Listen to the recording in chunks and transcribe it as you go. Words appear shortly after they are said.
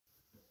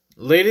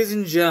Ladies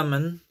and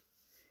gentlemen,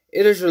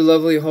 it is your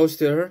lovely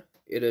host here.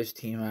 It is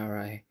Team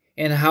RI.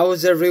 And how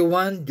is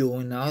everyone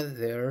doing out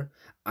there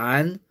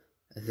on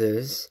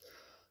this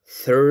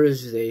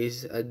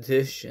Thursday's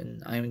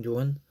edition? I'm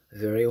doing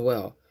very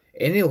well.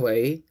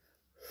 Anyway,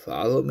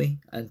 follow me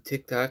on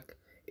TikTok,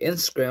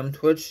 Instagram,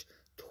 Twitch,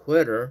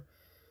 Twitter,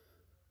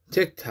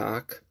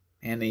 TikTok,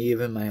 and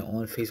even my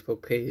own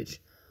Facebook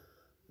page.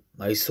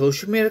 My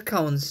social media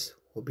accounts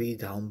will be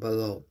down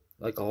below,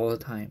 like all the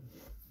time.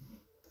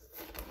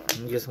 Let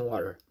me get some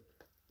water.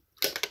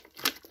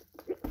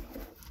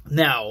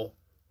 Now,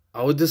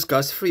 I will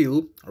discuss for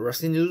you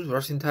wrestling news,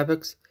 wrestling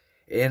topics,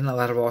 and a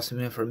lot of awesome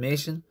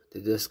information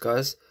to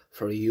discuss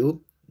for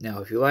you.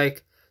 Now, if you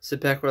like,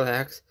 sit back,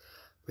 relax,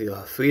 put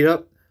your feet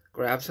up,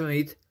 grab some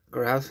meat,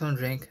 grab some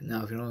drink.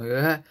 Now, if you don't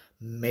hear that,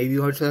 maybe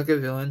you want to check a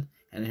villain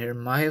and hear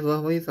my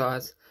lovely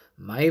thoughts,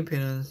 my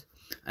opinions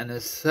on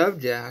the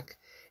subject,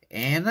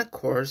 and of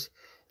course,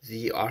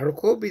 the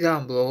article will be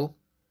down below,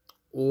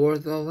 or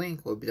the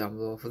link will be down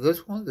below. For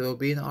this one, there will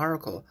be an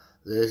article.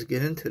 Let's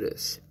get into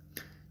this.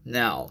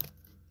 Now,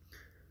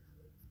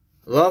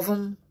 love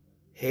him,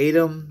 hate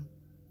him,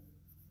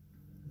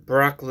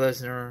 Brock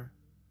Lesnar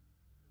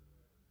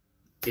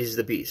is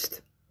the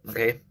beast.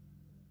 Okay?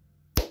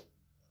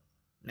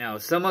 Now,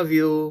 some of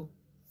you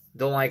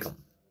don't like him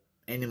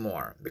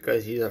anymore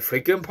because he's a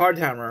freaking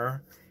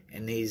part-timer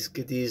and he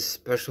gets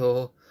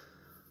special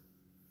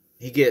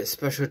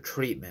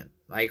treatment.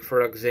 Like,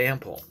 for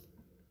example,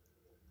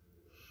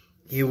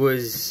 he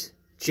was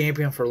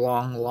champion for a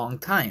long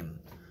time.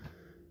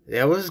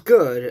 That was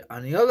good.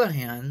 On the other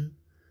hand,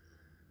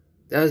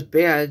 that was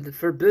bad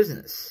for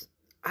business.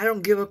 I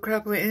don't give a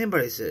crap what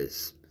anybody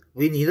says.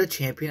 We need a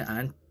champion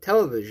on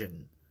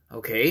television.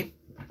 Okay?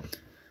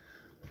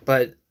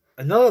 But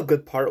another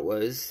good part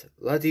was,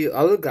 let the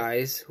other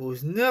guys who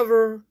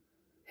never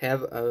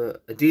have a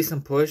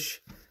decent push,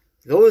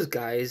 those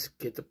guys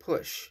get the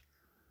push.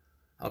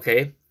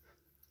 Okay?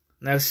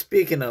 Now,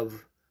 speaking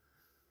of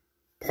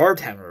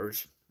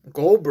part-timers,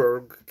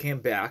 Goldberg came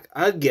back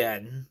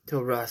again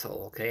to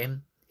wrestle, okay?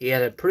 He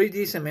had a pretty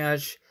decent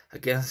match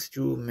against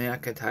Drew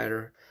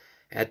McIntyre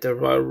at the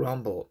Royal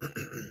Rumble.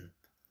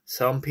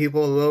 Some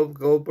people love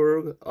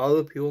Goldberg,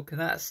 other people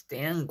cannot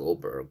stand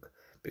Goldberg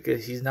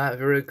because he's not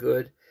very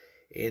good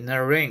in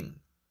the ring.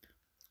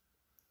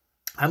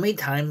 How many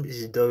times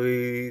is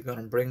WWE going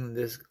to bring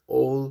this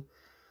old,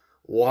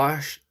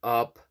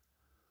 washed-up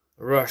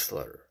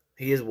wrestler?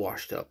 He is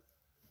washed up.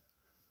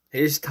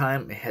 His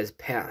time has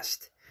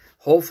passed.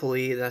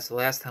 Hopefully, that's the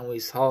last time we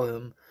saw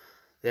him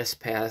this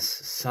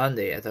past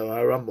Sunday at the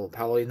Royal Rumble.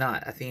 Probably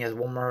not. I think he has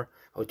one more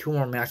or two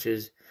more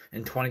matches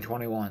in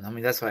 2021. I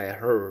mean, that's what I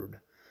heard.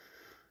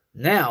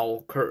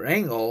 Now, Kurt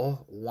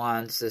Angle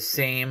wants the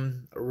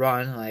same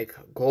run like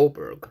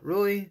Goldberg.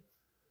 Really?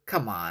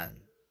 Come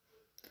on.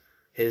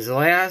 His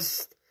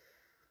last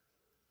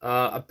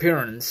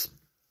appearance,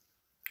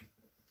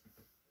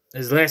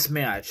 his last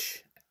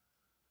match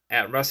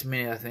at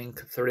WrestleMania, I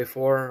think,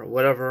 34,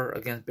 whatever,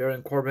 against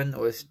Baron Corbin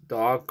was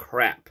dog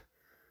crap.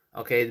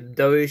 Okay,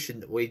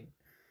 WWE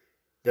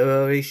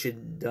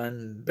should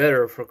done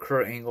better for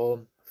Kurt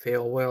Angle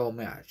farewell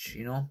match,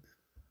 you know?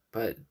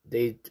 But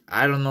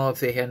I don't know if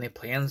they had any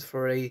plans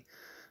for a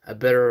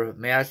better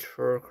match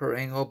for Kurt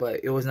Angle,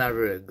 but it was not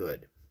very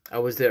good. I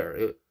was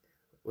there.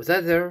 Was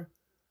that there?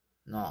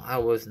 No, I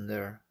wasn't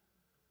there.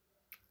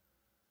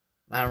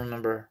 I don't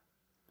remember.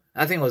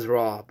 I think it was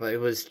Raw, but it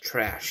was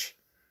trash.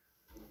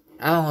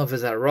 I don't know if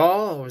it's at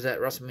Raw or was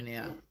that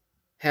WrestleMania.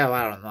 Hell,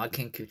 I don't know. I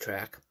can't keep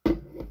track.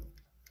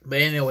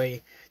 But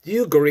anyway, do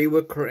you agree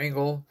with Kurt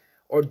Angle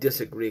or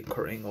disagree with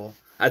Kurt Angle?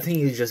 I think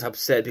he's just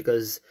upset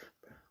because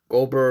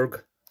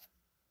Goldberg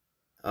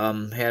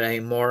had a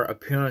more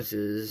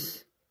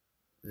appearances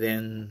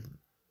than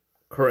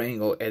Kurt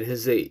Angle at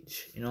his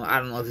age. You know, I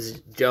don't know if it's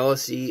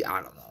jealousy.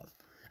 I don't know.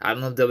 I don't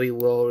know if WWE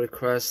will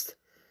request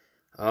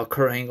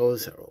Kurt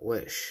Angle's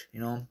wish, you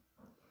know.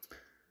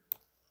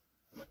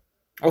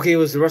 Okay, it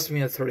was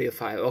WrestleMania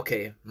 35.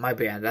 Okay, my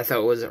bad. I thought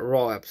it was a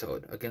Raw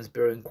episode against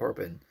Baron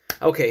Corbin.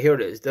 Okay, here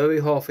it is.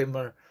 WWE Hall of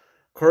Famer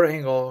Kurt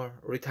Angle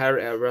retired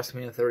at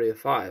WrestleMania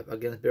 35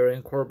 against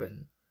Baron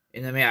Corbin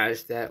in a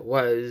match that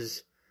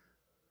was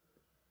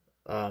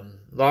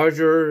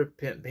larger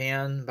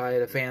panned by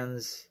the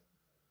fans,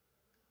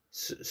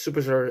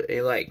 superstars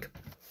alike.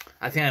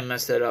 I think I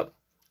messed that up.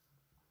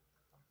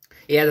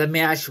 Yeah, the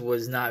match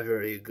was not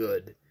very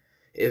good.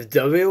 If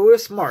WWE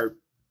was smart,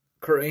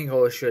 Kurt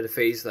Angle should have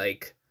faced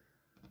like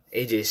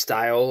AJ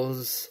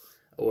Styles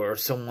or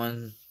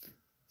someone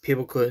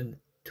people could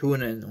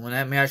tune in. When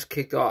that match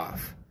kicked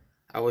off,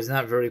 I was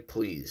not very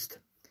pleased.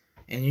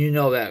 And you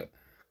know that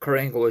Kurt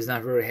Angle was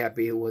not very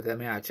happy with that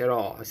match at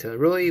all. I said,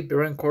 really?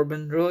 Baron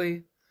Corbin?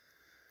 Really?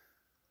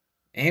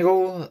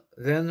 Angle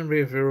then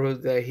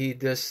revealed that he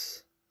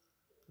discovered,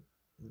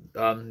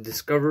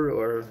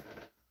 or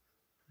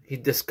he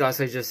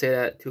discussed, I just say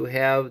that, to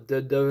have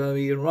the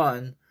WWE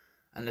run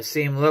on the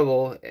same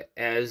level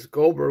as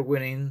Goldberg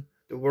winning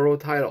the world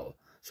title.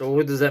 So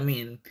what does that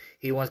mean?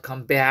 He wants to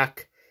come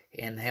back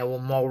and have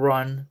them all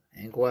run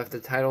and go after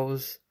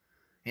titles.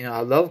 You know,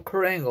 I love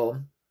Kurt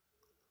Angle.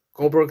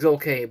 Goldberg's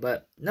okay,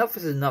 but enough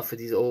is enough for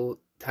these old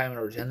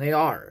timers, and they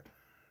are.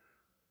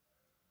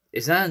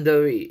 It's not in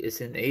WWE,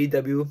 it's in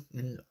AEW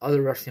and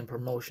other wrestling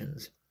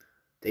promotions.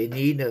 They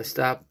need to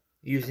stop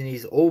using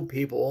these old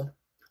people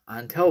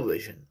on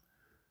television.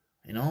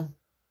 You know?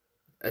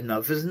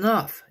 Enough is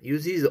enough.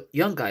 Use these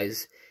young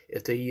guys.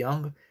 If the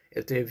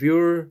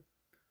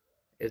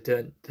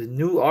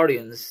new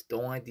audience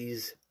don't like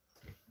these,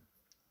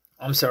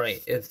 I'm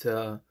sorry, if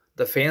the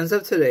fans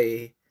of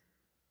today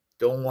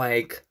don't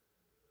like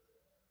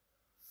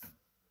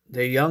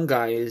the young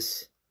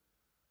guys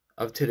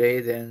of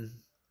today,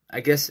 then I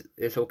guess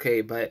it's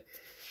okay. But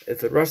if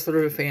the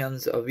wrestler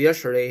fans of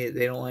yesterday,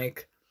 they don't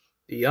like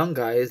the young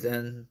guys,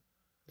 then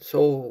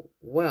so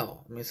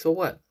well. I mean, so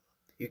what?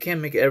 You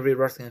can't make every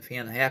wrestling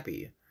fan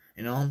happy,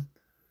 you know?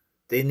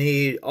 They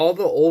need, all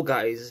the old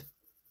guys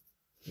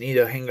need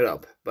to hang it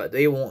up, but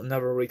they won't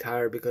never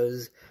retire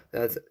because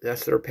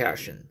that's their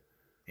passion,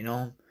 you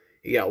know?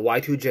 You got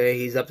Y2J,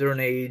 he's up there in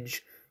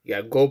age. You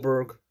got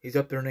Goldberg, he's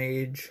up there in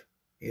age.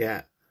 You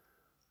got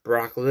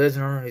Brock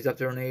Lesnar, he's up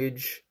there in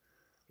age.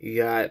 You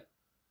got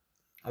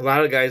a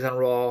lot of guys on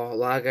Raw, a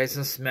lot of guys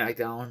on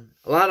SmackDown.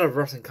 A lot of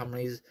wrestling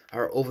companies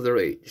are over their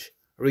age.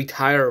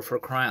 Retire, for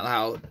crying out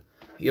loud.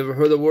 You ever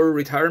heard the word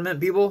retirement,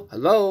 people?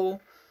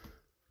 Hello?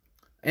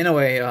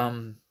 Anyway,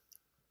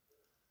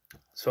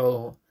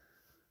 so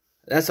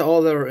that's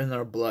all that are in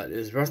their blood,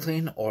 is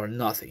wrestling or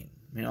nothing,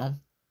 you know?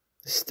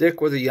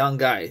 Stick with the young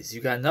guys.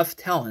 You got enough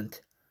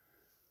talent,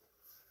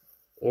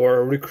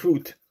 or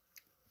recruit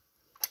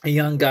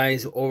young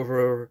guys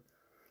over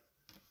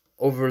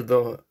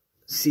the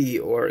sea,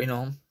 or, you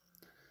know.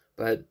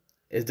 But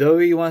if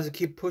WWE wants to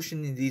keep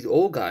pushing these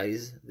old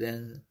guys,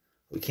 then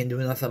we can't do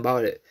nothing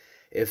about it.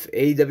 If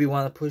AEW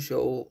want to push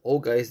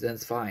old guys, then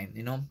it's fine,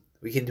 you know.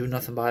 We can do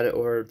nothing about it,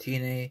 or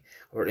TNA,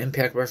 or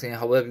Impact Wrestling,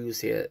 however you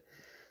say it.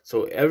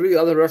 So every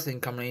other wrestling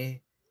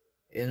company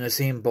in the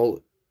same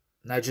boat,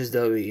 not just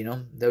WWE, you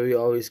know. WWE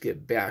always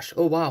get bashed.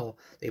 Oh, wow,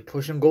 they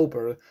pushing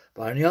Goldberg.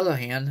 But on the other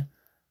hand,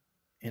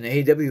 in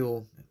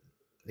AEW,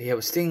 they have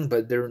a Sting,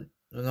 but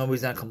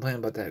nobody's not complaining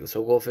about that.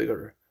 So go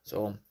figure.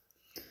 So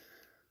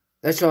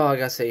that's all I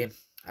gotta say.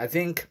 I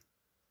think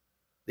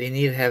they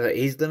need to have an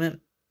age limit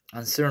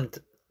on certain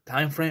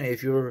time frame.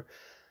 If you're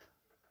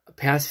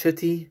past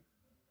 50,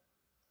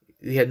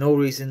 you have no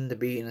reason to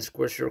be in a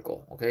square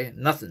circle, okay?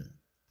 Nothing.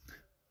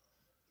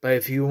 But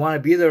if you want to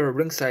be there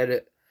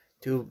ringside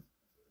to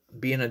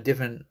be in a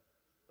different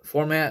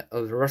format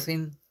of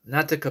wrestling,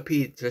 not to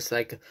compete, just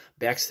like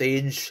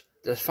backstage,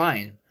 that's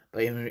fine.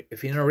 But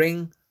if you're in a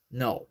ring,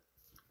 no.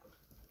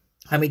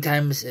 How many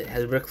times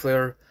has Ric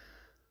Flair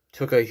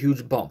took a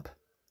huge bump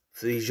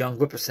for these young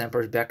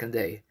whippersnappers back in the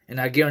day?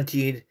 And I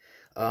guaranteed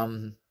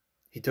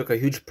he took a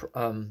huge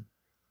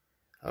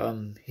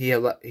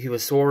he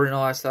was sore and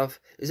all that stuff.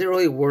 Is it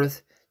really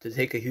worth to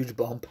take a huge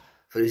bump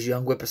for these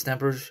young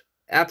whippersnappers?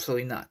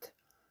 Absolutely not.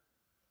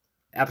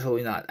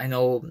 Absolutely not. I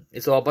know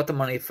it's all about the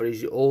money for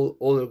these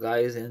older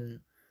guys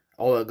and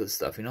all that good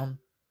stuff, you know.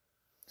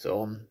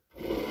 So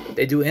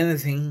they do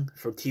anything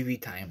for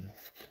TV time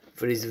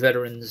for these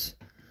veterans.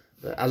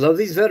 But I love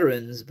these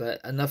veterans, but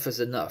enough is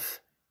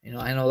enough. You know,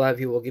 I know a lot of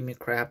people will give me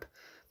crap,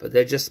 but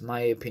they're just my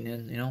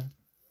opinion, you know.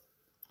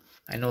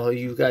 I know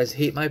you guys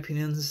hate my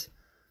opinions,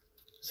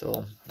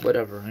 so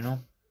whatever, you know.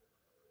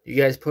 You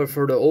guys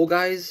prefer the old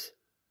guys,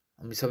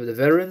 I mean, some of the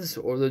veterans,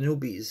 or the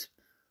newbies,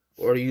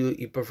 or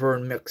you prefer a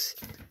mix.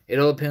 It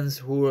all depends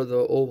who are the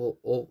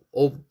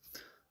old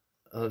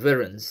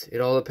veterans.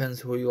 It all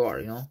depends who you are,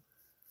 you know.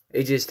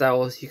 AJ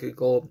Styles, he could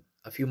go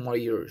a few more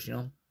years, you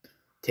know.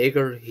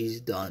 Taker,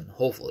 he's done,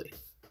 hopefully.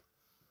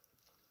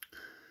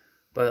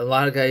 But a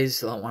lot of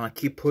guys want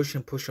to keep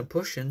pushing,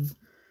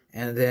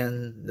 and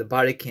then the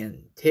body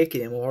can't take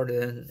it anymore.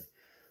 Then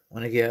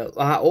when they get a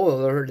lot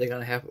older, they're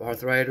going to have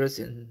arthritis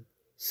and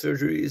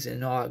surgeries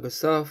and all that good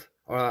stuff,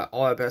 or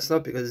all that bad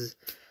stuff, because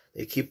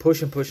they keep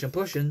pushing,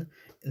 and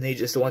they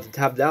just want the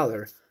top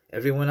dollar.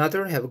 Everyone out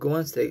there, have a good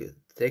one.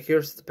 Take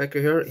care, back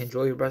your hair,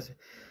 enjoy your breath.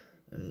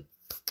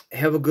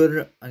 Have a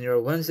good on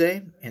your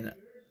Wednesday, and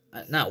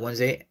not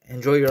Wednesday,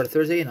 enjoy your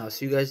Thursday, and I'll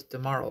see you guys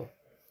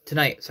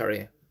tonight,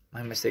 sorry,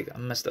 my mistake,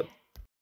 I'm messed up.